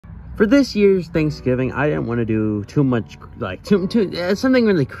For this year's Thanksgiving, I didn't want to do too much, like, something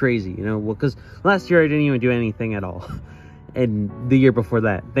really crazy, you know, because last year I didn't even do anything at all. And the year before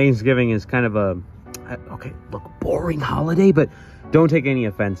that, Thanksgiving is kind of a, okay, look, boring holiday, but don't take any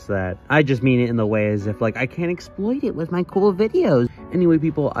offense to that. I just mean it in the way as if, like, I can't exploit it with my cool videos. Anyway,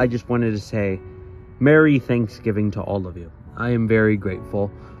 people, I just wanted to say Merry Thanksgiving to all of you. I am very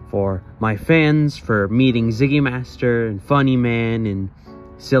grateful for my fans, for meeting Ziggy Master and Funny Man and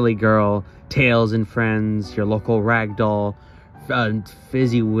Silly Girl, Tails and Friends, your local Ragdoll,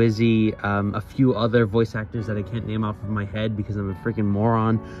 Fizzy Wizzy, a few other voice actors that I can't name off of my head because I'm a freaking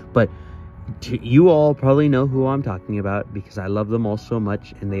moron, but you all probably know who I'm talking about because I love them all so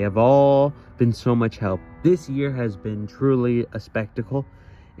much, and they have all been so much help. This year has been truly a spectacle,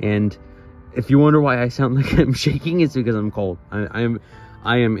 and if you wonder why I sound like I'm shaking, it's because I'm cold. I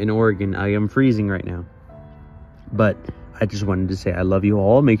am in Oregon. I am freezing right now. But I just wanted to say I love you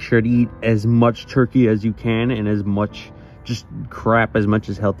all. Make sure to eat as much turkey as you can, and as much just crap, as much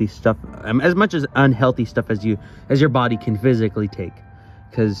as healthy stuff, as much as unhealthy stuff as your body can physically take,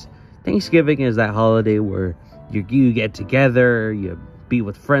 because Thanksgiving is that holiday where you get together, you be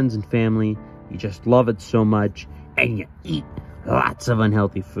with friends and family, you just love it so much, and you eat lots of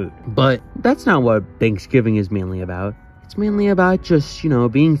unhealthy food. But that's not what Thanksgiving is mainly about. It's mainly about just, you know,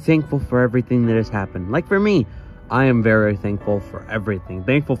 being thankful for everything that has happened. Like for me, I am very thankful for everything.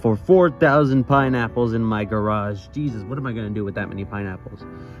 Thankful for 4,000 pineapples in my garage. Jesus, what am I going to do with that many pineapples?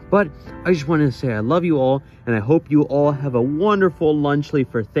 But I just wanted to say I love you all, and I hope you all have a wonderful lunchly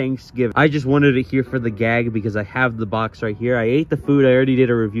for Thanksgiving. I just wanted it here for the gag because I have the box right here. I ate the food. I already did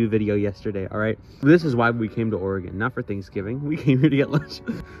a review video yesterday, all right? This is why we came to Oregon, not for Thanksgiving. We came here to get lunch.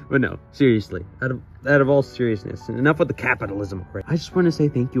 But no, seriously, out of all seriousness, enough with the capitalism, right? I just want to say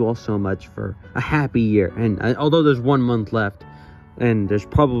thank you all so much for a happy year. And although there's 1 month left, and there's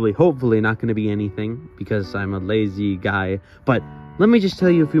probably, hopefully, not going to be anything because I'm a lazy guy, but let me just tell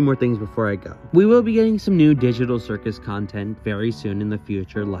you a few more things before I go. We will be getting some new Digital Circus content very soon in the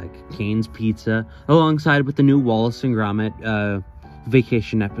future, like Cane's Pizza, alongside with the new Wallace and Gromit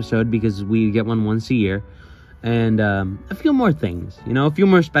vacation episode, because we get one once a year. And a few more things, you know, a few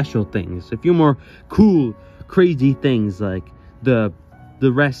more special things, a few more cool, crazy things, like the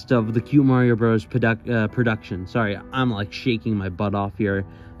rest of the Cute Mario Bros. Production. Sorry, I'm like shaking my butt off here.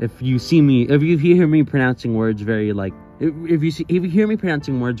 If you hear me pronouncing words very like, if you hear me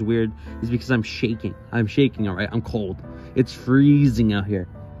pronouncing words weird, it's because I'm shaking. I'm shaking, all right? I'm cold. It's freezing out here.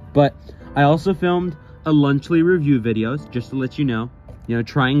 But I also filmed a Lunchly review videos, just to let you know. You know,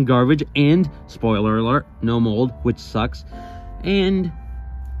 trying garbage and, spoiler alert, no mold, which sucks. And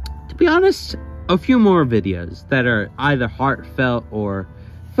to be honest, a few more videos that are either heartfelt or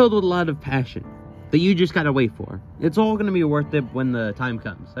filled with a lot of passion that you just gotta wait for. It's all gonna be worth it when the time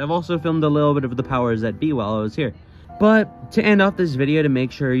comes. I've also filmed a little bit of the powers that be while I was here. But to end off this video, to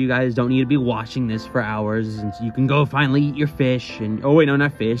make sure you guys don't need to be watching this for hours, and so you can go finally eat your fish, and, oh wait, no,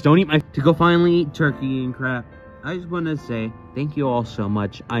 not fish, don't eat to go finally eat turkey and crap. I just want to say thank you all so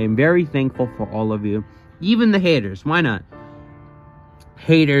much. I am very thankful for all of you. Even the haters. Why not?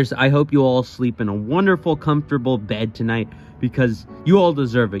 Haters, I hope you all sleep in a wonderful, comfortable bed tonight, because you all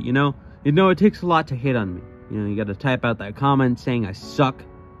deserve it, you know? You know, it takes a lot to hate on me. You know, you got to type out that comment saying I suck,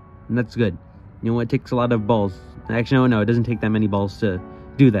 and that's good. You know, it takes a lot of balls. Actually, no, it doesn't take that many balls to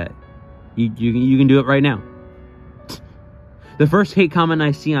do that. You can do it right now. The first hate comment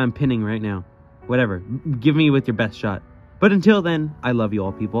I see, I'm pinning right now. Whatever, give me with your best shot. But until then, I love you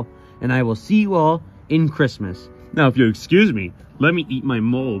all, people, and I will see you all in Christmas. Now, if you'll excuse me, let me eat my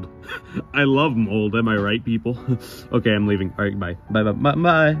mold. I love mold, am I right, people? Okay, I'm leaving. All right, bye.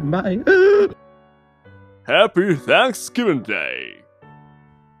 Bye. Happy Thanksgiving Day.